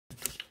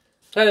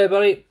Hello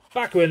everybody,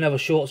 back with another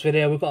shorts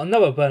video. We've got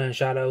another Burning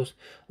Shadows.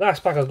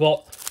 Last pack I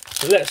got,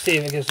 so let's see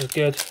if it gets as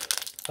good.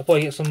 I'll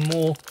probably get some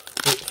more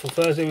for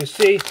Thursday, we'll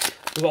see.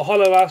 We got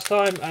Hollow last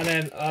time and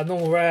then a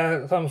normal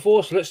rare the time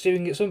before, so let's see if we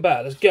can get some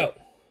better. Let's go.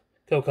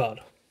 Go card.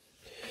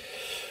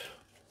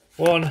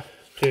 1,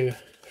 2,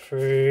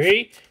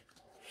 3,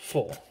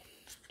 4.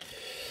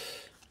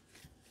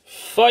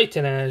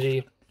 Fighting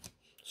Energy.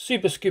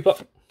 Super Scoop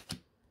Up.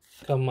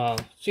 Come on.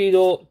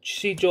 Seejaw,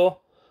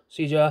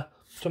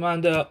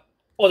 Commander,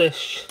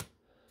 Oddish.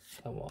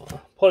 Come on.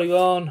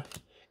 Polygon,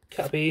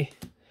 Cappy,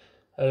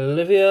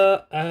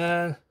 Olivia,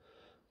 and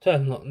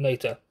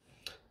Terminator.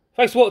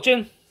 Thanks for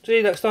watching. See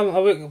you next time.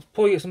 I'll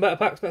probably get some better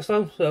packs next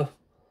time, so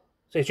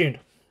stay tuned.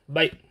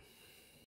 Bye.